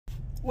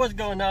What's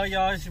going on,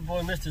 y'all? It's your boy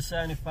Mr.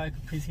 75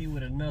 PC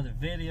with another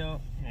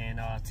video.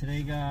 And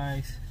today,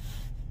 guys,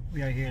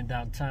 we are here in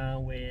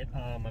downtown with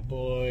my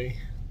boy.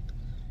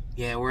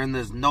 Yeah, we're in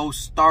this no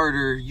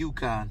starter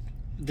Yukon.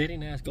 They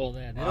didn't ask all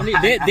that.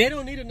 They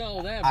don't need to know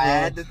all that, bro. I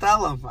had to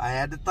tell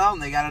them.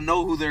 They gotta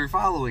know who they're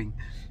following.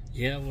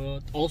 Yeah, well,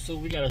 also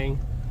we gotta.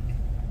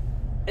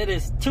 It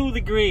is 2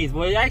 degrees.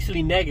 Well, it's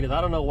actually negative.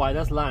 I don't know why.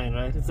 That's lying,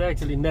 right? It's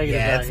actually negative.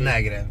 Yeah, it's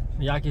negative.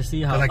 Y'all can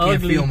see how I can't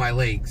feel my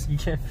legs. You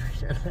can't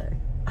feel your legs.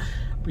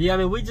 But yeah, I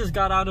mean, we just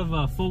got out of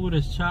Fogo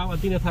de Chao. I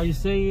think that's how you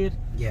say it.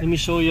 Yeah. Let me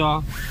show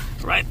y'all.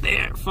 Right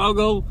there,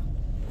 Fogo.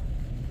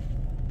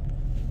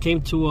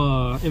 Came to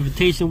an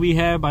invitation we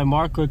had by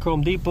Marco at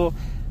Chrome Depot.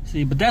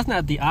 See, but that's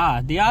not the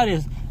odd. The odd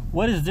is,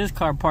 what is this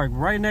car parked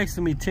right next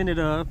to me, tinted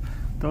up?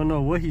 Don't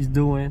know what he's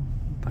doing,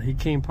 but he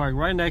came parked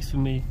right next to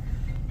me.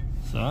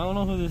 So I don't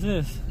know who this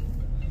is.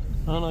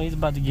 I don't know, he's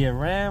about to get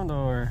rammed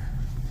or...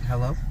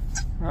 Hello?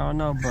 I don't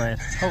know, but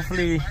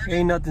hopefully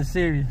ain't nothing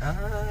serious.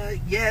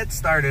 Yeah, it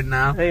started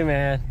now. Hey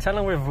man, tell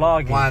him we're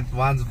vlogging.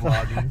 Juan's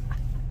vlogging.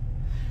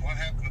 What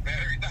happened to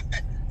battery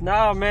died?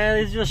 No man,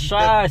 it's just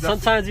shy.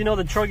 Sometimes, you know,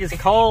 the truck is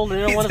cold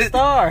and they don't want to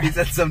start. He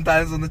said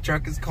sometimes when the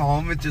truck is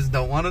calm, it just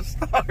don't want to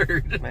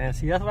start. Man,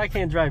 see, that's why I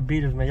can't drive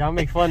beaters, man. Y'all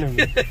make fun of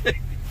me.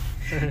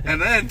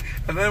 and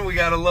then we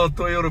got a little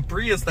Toyota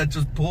Prius that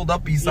just pulled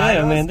up beside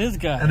us. Yeah, man, this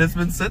guy. And it's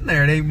been sitting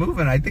there. It ain't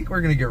moving. I think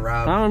we're gonna get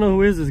robbed. I don't know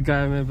who is this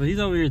guy, man, but he's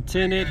over here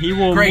tinted. He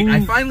won't Great,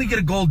 move. I finally get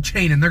a gold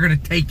chain and they're gonna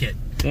take it.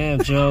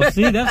 Damn, Joe.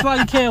 See, that's why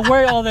you can't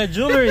wear all that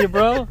jewelry,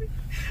 bro.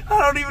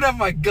 I don't even have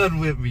my gun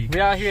with me. We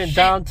out here in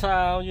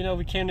downtown. You know,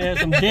 we came to have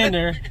some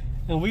dinner,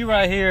 and we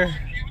right here.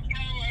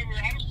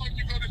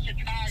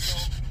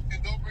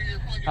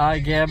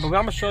 Yeah, but I'm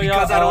gonna show y'all.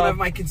 Because I don't have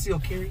my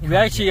concealed carry. We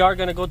actually are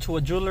gonna go to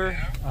a jeweler.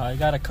 I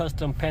got a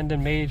custom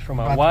pendant made for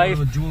my wife.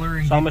 So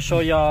I'm gonna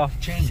show y'all,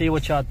 see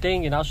what y'all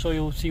think, and I'll show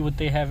you, see what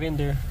they have in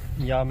there.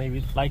 Y'all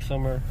maybe like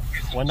some or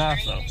not.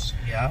 So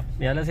yeah,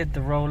 let's hit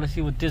the road. Let's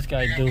see what this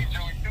guy do.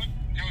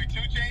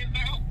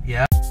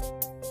 Yeah.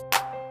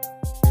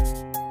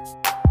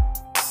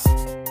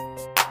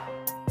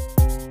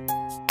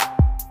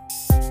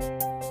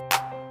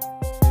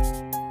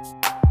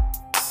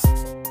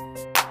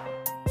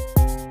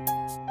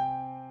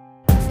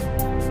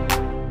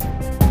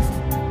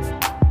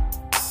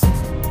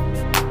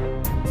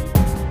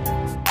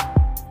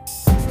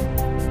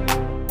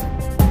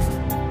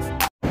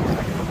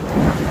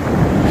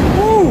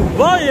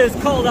 Boy, it's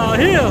cold out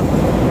here.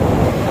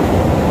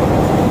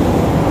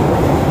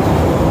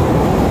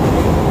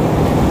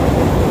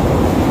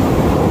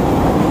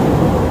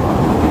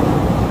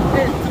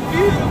 It's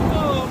beautiful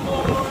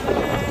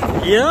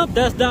morning. Yep,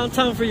 that's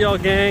downtown for y'all,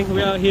 gang.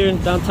 We out here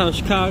in downtown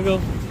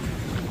Chicago.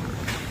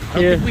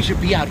 I don't think we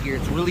should be out here.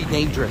 It's really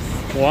dangerous.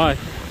 Why?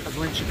 Because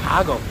we're in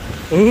Chicago.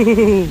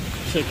 Ooh,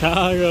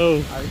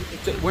 Chicago.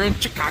 We're in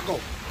Chicago.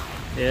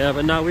 Yeah,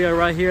 but now we are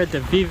right here at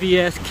the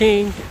VVS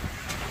King.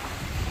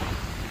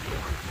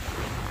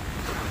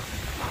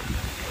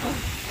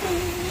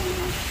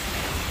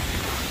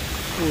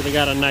 Ooh, they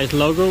got a nice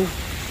logo.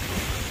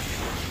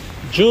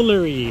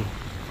 Jewelry.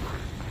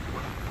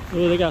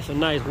 Ooh, they got some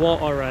nice wall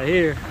art right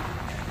here.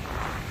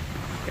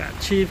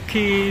 Got Chief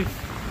Keef.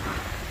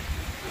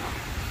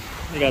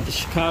 They got the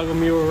Chicago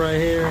mural right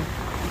here.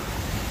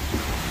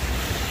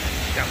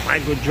 Got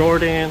Michael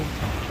Jordan.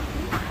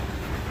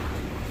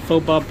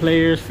 Football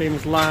players,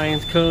 famous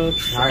Lions,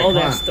 Cubs, all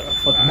that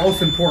stuff. But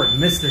most important,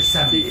 Mr.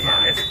 75.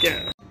 Yeah, let's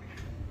go.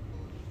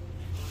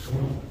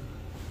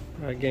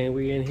 Alright, gang,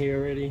 we in here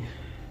already.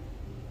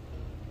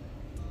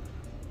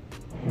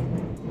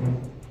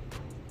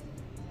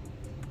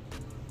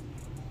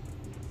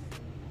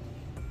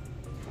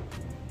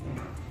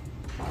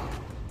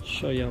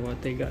 Show y'all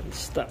what they got in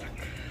stock.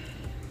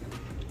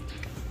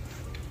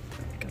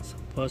 Got some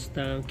bust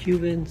down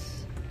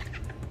Cubans.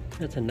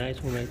 That's a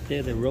nice one right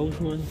there, the rose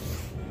one.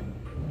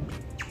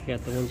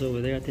 Got the ones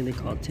over there, I think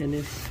they call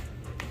tennis.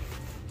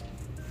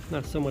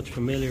 Not so much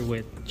familiar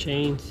with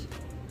chains.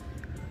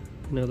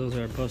 You know, those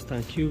are bust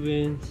down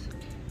Cubans.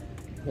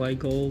 White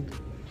gold.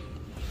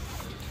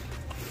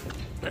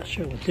 Not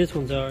sure what these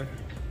ones are.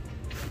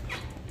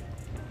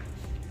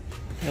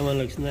 That one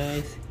looks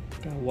nice.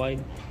 Got white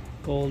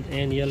gold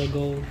and yellow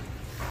gold.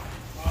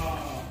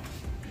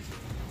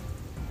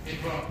 Hey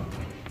bro,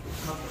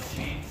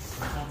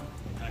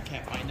 I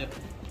can't find it.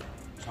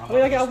 So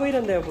Wait, I gotta wait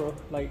on that, bro.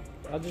 Like,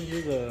 I'll just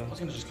use a... I was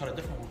gonna just cut a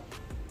different one.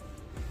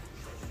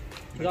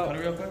 You wanna cut it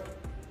real quick?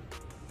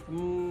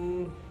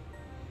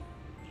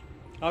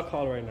 I'll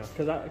call her right now,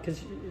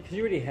 cause she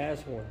already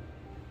has one.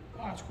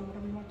 Oh, that's cool,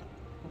 whatever you want.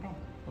 No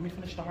problem. Let me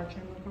finish the hard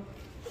chain real quick.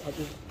 I'll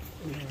just...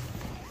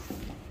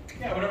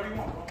 Yeah, whatever you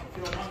want, bro. If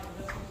you don't mind for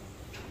this one.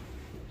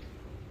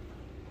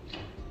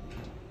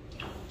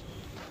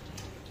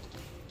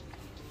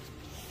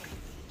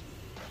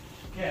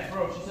 Yeah,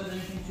 bro, if she says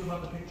anything to you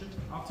about the picture,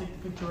 I'll take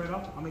the picture right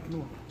off. I'll make a new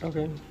one.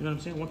 Okay. You know what I'm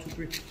saying? 1, 2,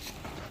 3.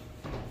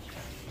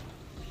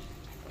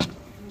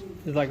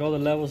 It's like all the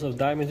levels of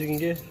diamonds you can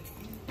get?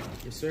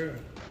 Yes, sir.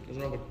 Those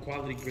are all the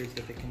quality grades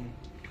that they come in.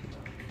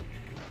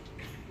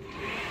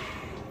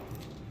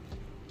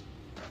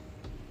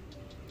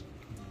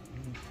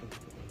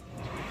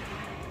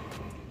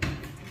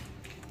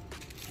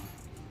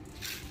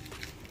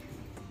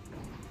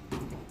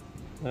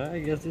 I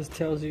guess this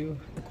tells you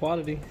the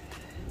quality.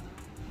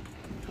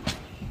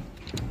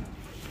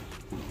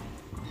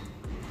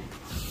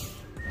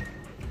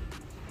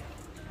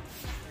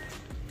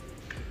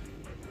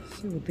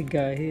 See what the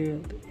guy here.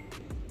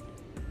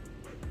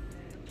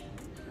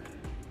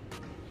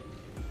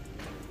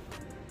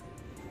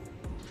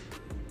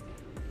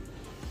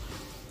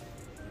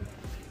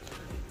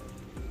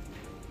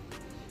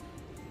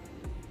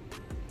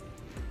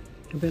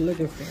 I've been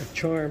looking for a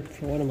charm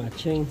for one of my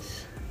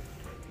chains.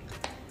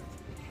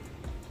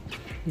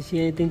 You see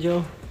anything,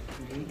 Joe?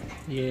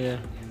 Yeah.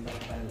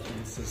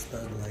 It's a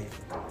stud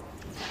life.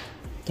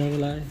 Thug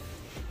life.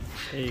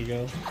 There you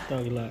go.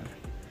 Thug life.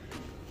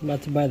 I'm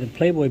about to buy the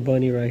Playboy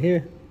bunny right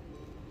here.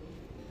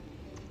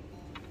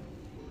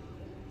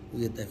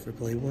 We get that for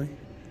Playboy?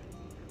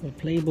 The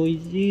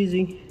Playboy's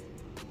easy.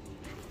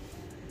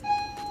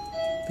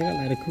 They got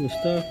a lot of cool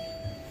stuff.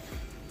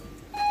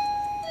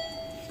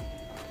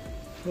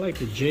 I like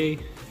the J.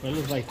 It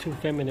looks like too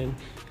feminine.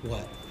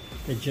 What?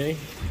 The J.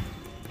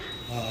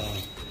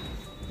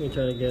 We ain't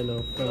trying to get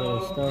no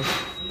feminine stuff.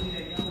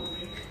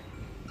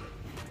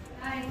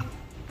 Hi.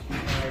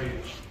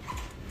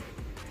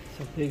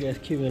 Some big ass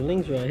Cuban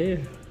links right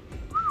here.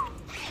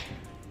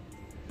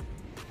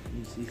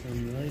 You see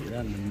something like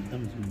that?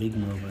 Them some big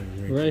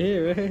motherfuckers Right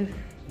here,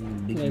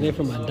 right? Big Like they're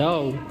for my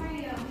dog.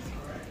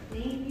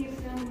 Thank you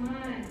so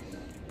much.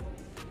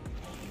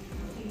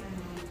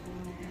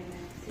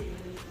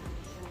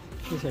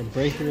 These are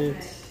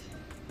bracelets.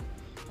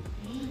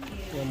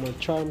 Got more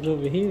charms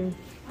over here.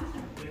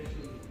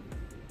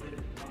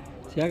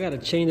 See, I got a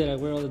chain that I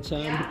wear all the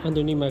time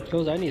underneath my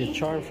clothes. I need a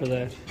charm for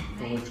that.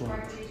 For which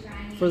one?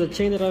 For the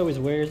chain that I always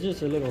wear, it's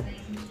just a little.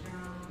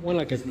 One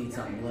like a. Just need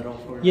something little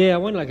for it? Yeah, I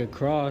want like a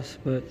cross,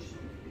 but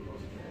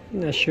I'm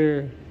not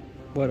sure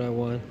what I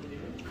want.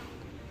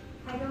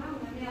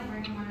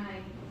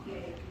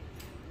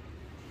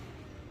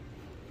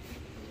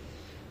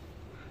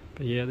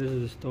 But yeah, this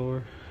is the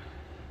store.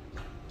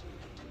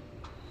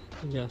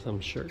 We got some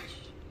shirts.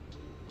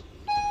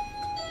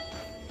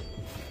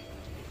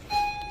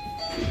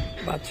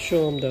 About to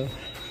show them the.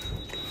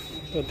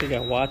 But they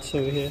got watch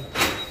over here.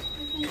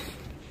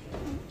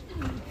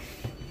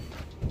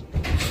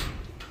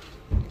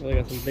 They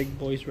got some big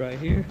boys right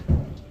here.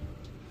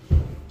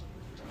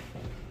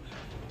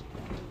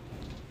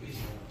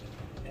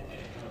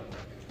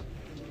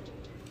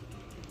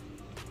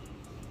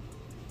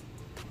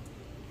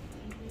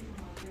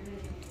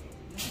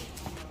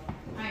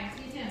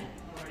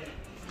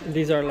 And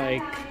these are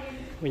like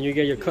when you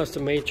get your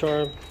custom made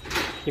charm,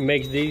 he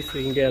makes these so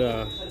you can get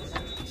a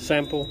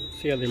sample,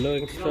 see how they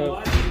look and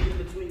stuff.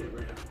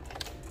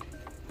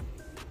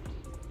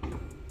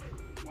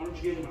 Why don't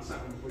you give him a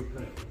second before you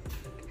cut it?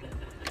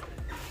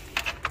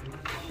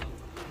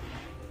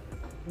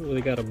 Oh,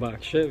 they got a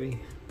box Chevy.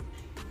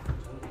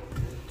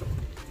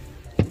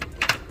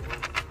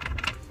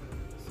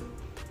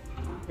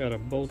 Got a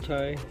bow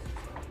tie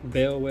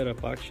bell with a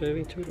box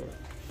Chevy, two-door.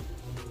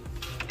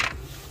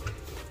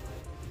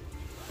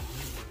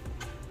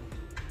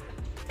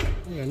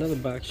 Got another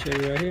box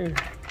Chevy right here.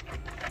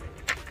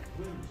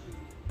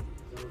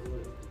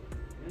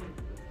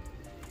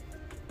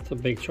 It's a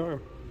big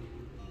charm.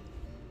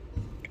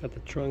 Got the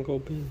trunk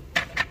open.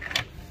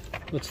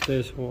 What's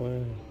this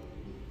one?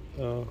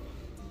 Oh.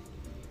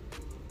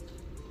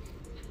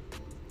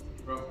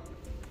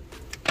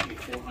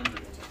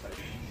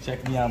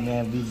 Check me out,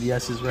 man.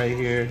 VVS is right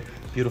here.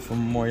 Beautiful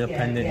memorial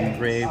pendant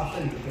engraved.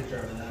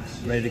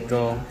 Ready to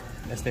go.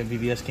 That's that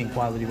VVS King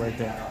quality right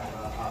there.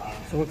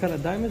 So what kind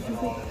of diamonds is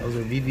it? Those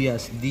are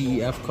VVS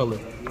DEF color.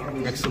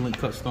 Excellent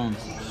cut stones.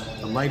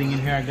 The lighting in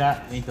here I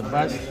got ain't the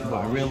best,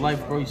 but in real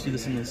life, bro, you see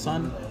this in the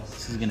sun,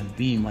 this is gonna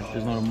beam like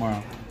there's no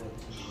tomorrow.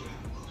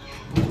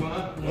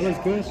 That looks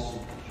good.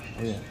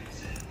 Yeah.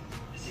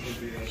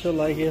 She'll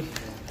like it.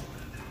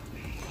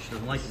 She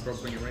doesn't like it, bro.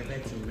 Bring it right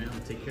back to me, man. I'll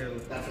take care of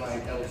it. That's why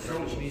that was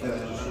so cheap.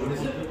 What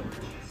is it?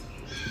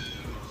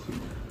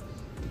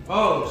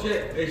 Oh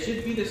shit! It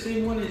should be the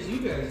same one as you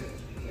guys.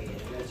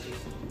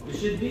 It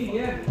should be,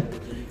 yeah.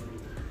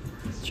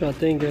 What y'all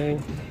think, gang?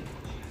 I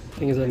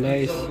think it's a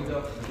nice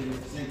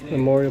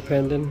memorial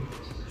pendant.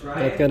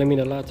 That's gonna mean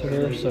a lot to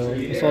her, so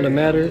that's all that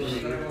matters.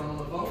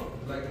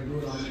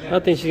 I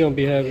think she's gonna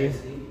be happy.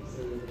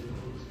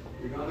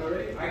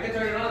 I can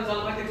turn it on. Tell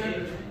them I can turn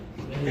it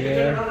on.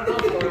 Yeah.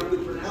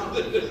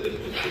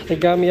 They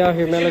got me out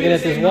here, man, looking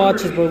at these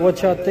watches, but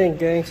what y'all think,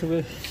 gang?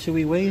 Should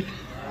we wait?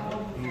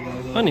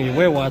 I don't even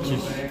wear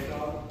watches.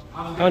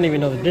 I don't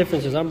even know the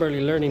differences. I'm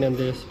barely learning on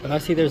this, but I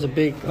see there's a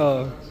big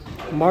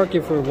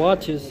market for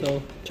watches, so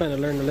I'm trying to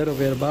learn a little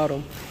bit about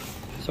them.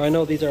 So I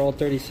know these are all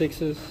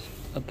 36s.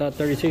 I thought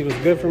 36 was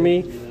good for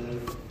me,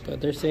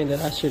 but they're saying that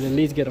I should at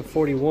least get a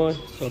 41.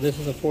 So this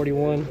is a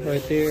 41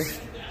 right there.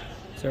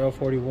 These are all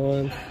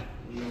 41s.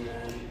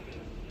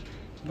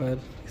 But like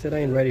I said, I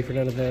ain't ready for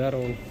none of that. I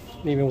don't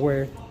even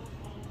wear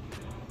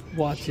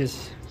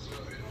watches.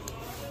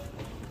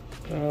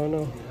 I don't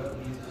know.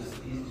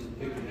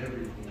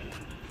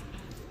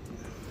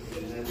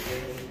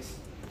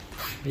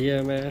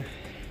 Yeah, man.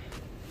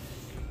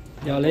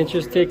 Y'all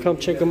interested? Come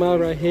check them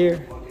out right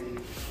here.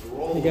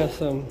 They got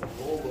some,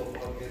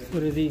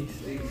 what are these?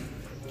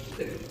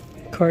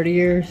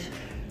 Cartiers.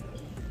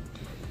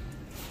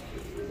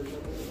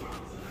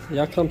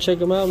 Y'all come check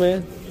them out,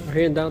 man. We're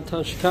here in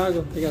downtown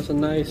Chicago. They got some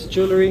nice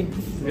jewelry.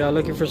 If y'all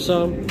looking for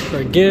some for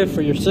a gift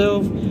for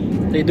yourself,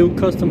 they do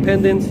custom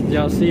pendants.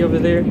 Y'all see over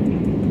there.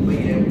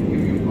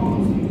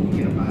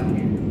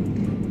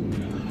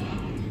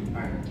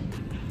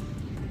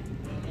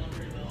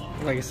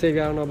 Like I said, if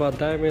y'all don't know about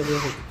diamonds,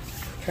 this will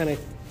kind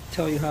of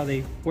tell you how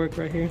they work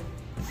right here.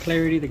 The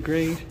clarity, the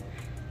grade,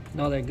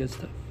 and all that good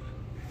stuff.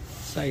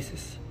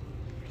 Sizes.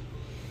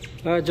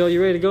 All right, Joe,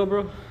 you ready to go,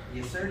 bro?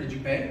 Yes, sir. Did you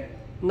pay?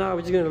 No,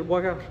 we're just gonna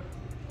walk out.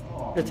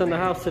 Oh, It's on the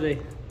house today.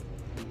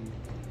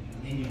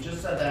 And you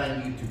just said that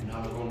on YouTube.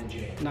 Now we're going to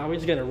jail. Nah, we're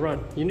just gonna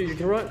run. You know you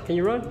can run? Can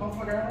you run?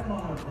 Motherfucker, I don't know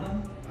how to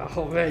run.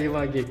 Oh man, you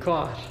might get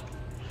caught.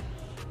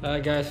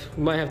 Alright guys,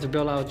 we might have to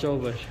bail out Joe,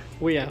 but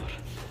we out.